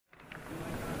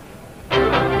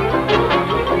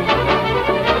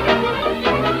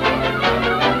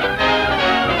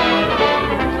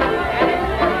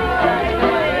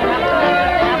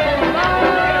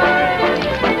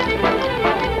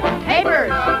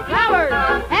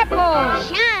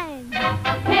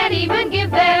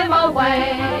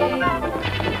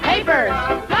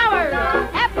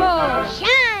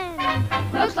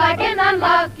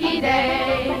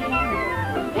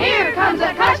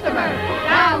customer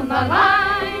down the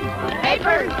line.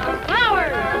 Papers,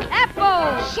 flowers,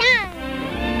 apples,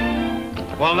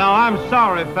 shine. Well, now, I'm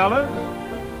sorry, fellas,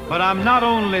 but I'm not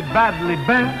only badly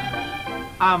bent,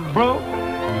 I'm broke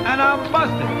and I'm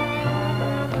busted.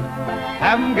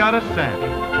 Haven't got a cent.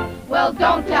 Well,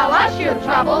 don't tell us your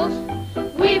troubles.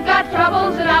 We've got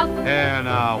troubles enough. Here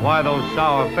now, why those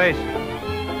sour faces?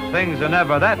 Things are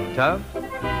never that tough.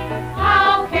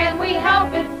 How can we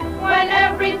help it when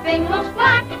everything looks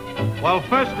black? Well,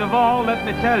 first of all, let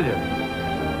me tell you,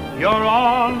 you're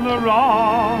on the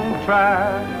wrong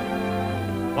track.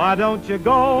 Why don't you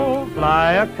go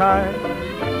fly a kite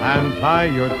and tie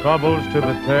your troubles to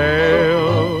the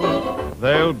tail?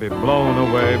 They'll be blown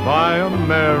away by a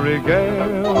merry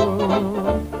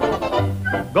gale.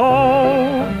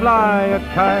 Go fly a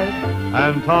kite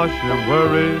and toss your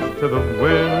worries to the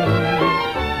wind,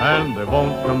 and they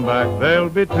won't come back, they'll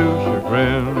be too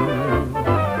chagrined.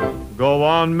 Go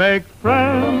on, make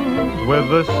friends with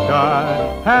the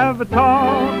sky, have a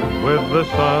talk with the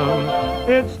sun.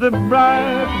 It's the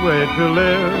bright way to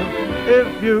live,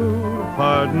 if you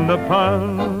pardon the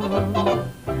pun.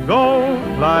 Go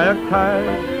fly a kite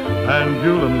and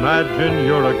you'll imagine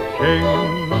you're a king,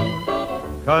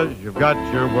 'cause you've got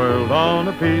your world on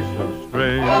a piece of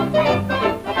string.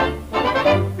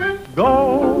 Go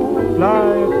fly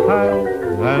a kite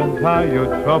and tie your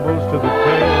troubles to the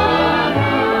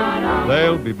tail.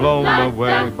 They'll be blown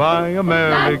away by a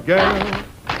merry gale.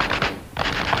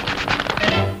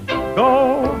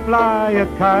 Go fly a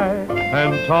kite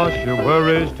and toss your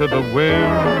worries to the wind,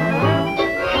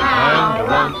 and they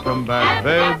won't come back,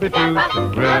 they'll be too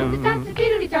chagrined.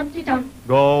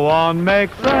 Go on,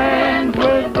 make friends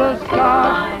with the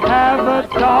sky, have a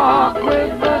talk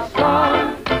with the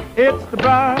sun. It's the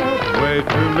bright way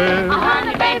to live,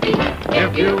 Honey, baby,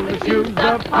 if you'll excuse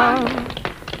the pun.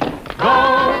 Go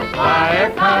fly a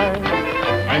kite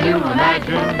and you'll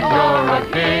imagine you're a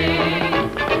king,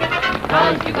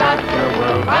 'cause you got your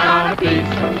world on a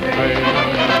piece of string.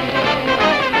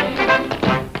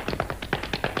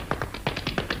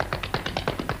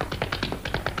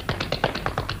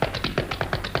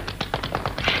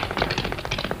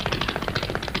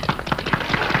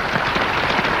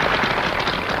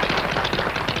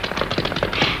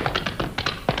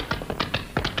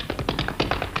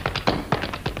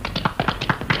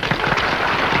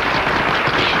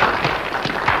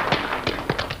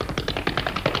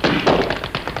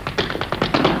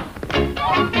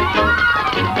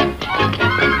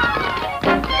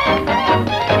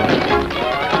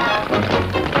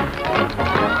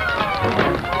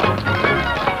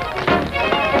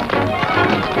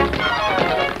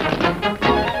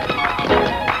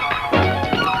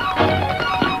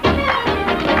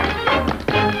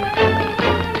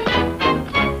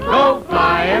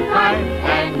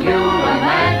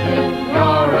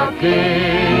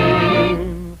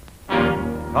 King,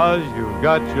 'cause you've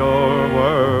got your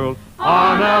world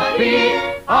on a piece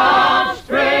of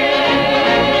string.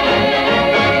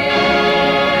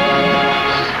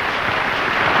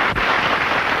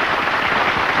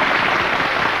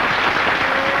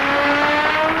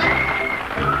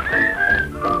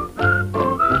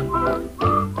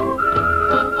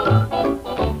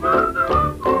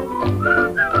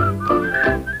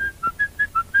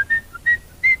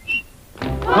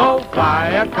 Go fly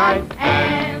a kite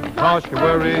and toss your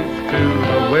worries to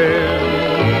the wind.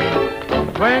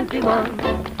 21,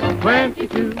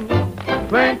 22,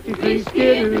 23,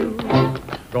 skidoo.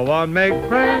 Go on, make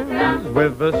friends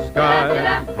with the sky,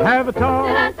 have a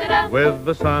talk with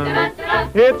the sun.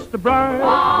 It's the bright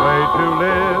way to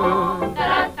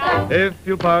live, if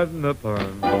you'll pardon the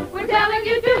pun. we're telling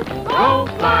you to Go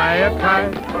fly a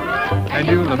kite and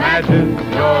you'll imagine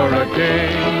you're a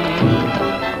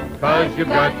king, 'cause you've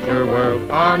got your world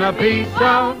on a piece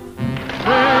of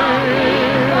string.